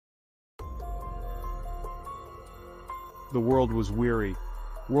The world was weary.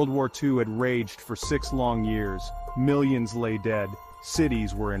 World War II had raged for 6 long years. Millions lay dead.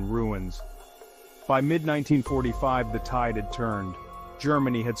 Cities were in ruins. By mid-1945, the tide had turned.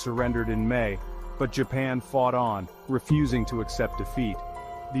 Germany had surrendered in May, but Japan fought on, refusing to accept defeat.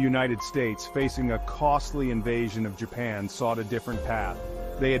 The United States, facing a costly invasion of Japan, sought a different path.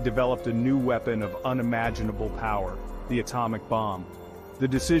 They had developed a new weapon of unimaginable power, the atomic bomb. The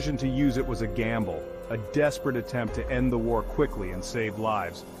decision to use it was a gamble, a desperate attempt to end the war quickly and save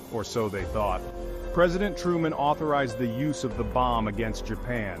lives, or so they thought. President Truman authorized the use of the bomb against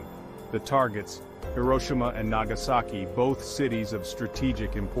Japan. The targets, Hiroshima and Nagasaki, both cities of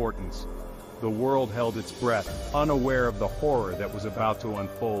strategic importance. The world held its breath, unaware of the horror that was about to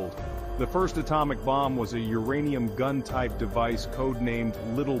unfold. The first atomic bomb was a uranium gun-type device codenamed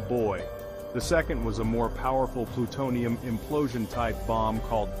Little Boy. The second was a more powerful plutonium implosion-type bomb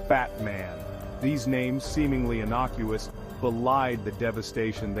called Fat Man. These names, seemingly innocuous, belied the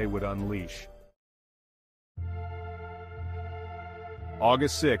devastation they would unleash.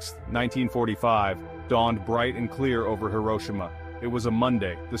 August 6, 1945, dawned bright and clear over Hiroshima. It was a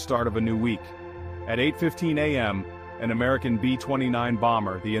Monday, the start of a new week. At 8:15 a.m., an American B-29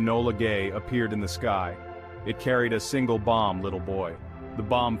 bomber, the Enola Gay, appeared in the sky. It carried a single bomb, Little Boy. The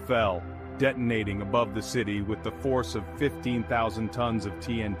bomb fell, detonating above the city with the force of 15,000 tons of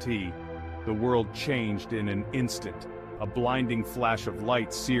TNT. The world changed in an instant. A blinding flash of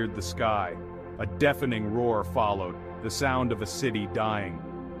light seared the sky. A deafening roar followed, the sound of a city dying.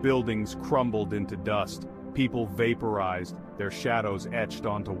 Buildings crumbled into dust. People vaporized, their shadows etched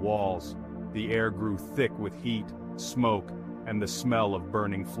onto walls. The air grew thick with heat, smoke, and the smell of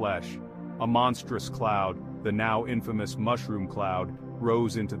burning flesh. A monstrous cloud, the now infamous mushroom cloud,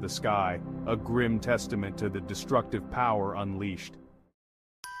 rose into the sky, a grim testament to the destructive power unleashed.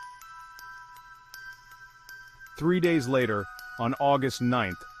 3 days later, on August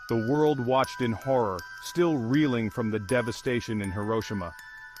 9th, the world watched in horror, still reeling from the devastation in Hiroshima.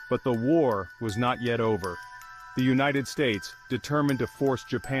 But the war was not yet over. The United States, determined to force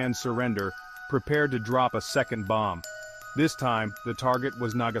Japan's surrender, prepared to drop a second bomb. This time, the target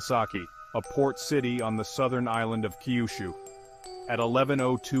was Nagasaki, a port city on the southern island of Kyushu. At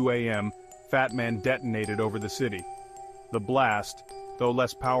 11:02 a.m., Fat Man detonated over the city. The blast, though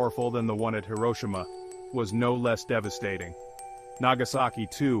less powerful than the one at Hiroshima, was no less devastating. Nagasaki,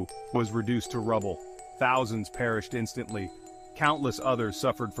 too, was reduced to rubble. Thousands perished instantly. Countless others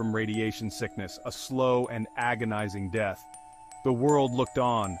suffered from radiation sickness, a slow and agonizing death. The world looked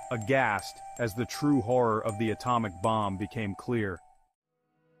on, aghast, as the true horror of the atomic bomb became clear.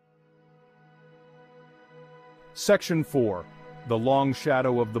 Section 4. The Long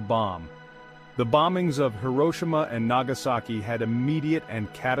Shadow of the Bomb. The bombings of Hiroshima and Nagasaki had immediate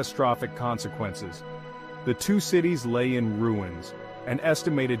and catastrophic consequences. The two cities lay in ruins. An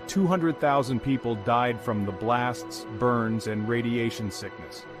estimated 200,000 people died from the blasts, burns, and radiation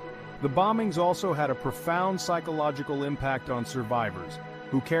sickness. The bombings also had a profound psychological impact on survivors,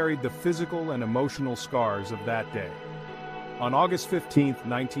 who carried the physical and emotional scars of that day. On August 15,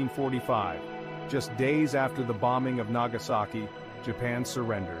 1945, just days after the bombing of Nagasaki, Japan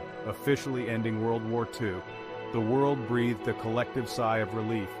surrendered, officially ending World War II. The world breathed a collective sigh of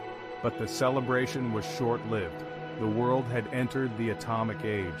relief, but the celebration was short-lived. The world had entered the atomic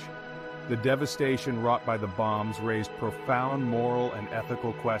age. The devastation wrought by the bombs raised profound moral and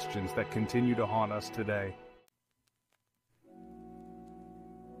ethical questions that continue to haunt us today.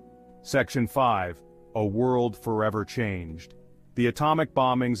 Section 5. A World Forever Changed. The atomic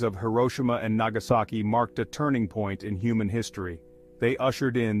bombings of Hiroshima and Nagasaki marked a turning point in human history. They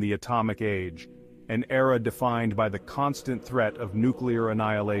ushered in the atomic age, an era defined by the constant threat of nuclear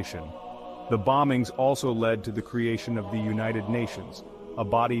annihilation. The bombings also led to the creation of the United Nations, a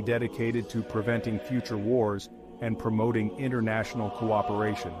body dedicated to preventing future wars and promoting international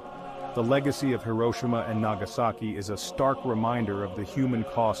cooperation. The legacy of Hiroshima and Nagasaki is a stark reminder of the human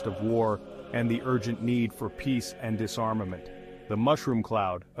cost of war and the urgent need for peace and disarmament. The mushroom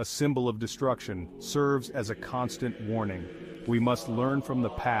cloud, a symbol of destruction, serves as a constant warning. We must learn from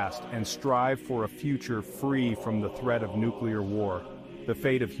the past and strive for a future free from the threat of nuclear war. The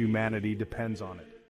fate of humanity depends on it.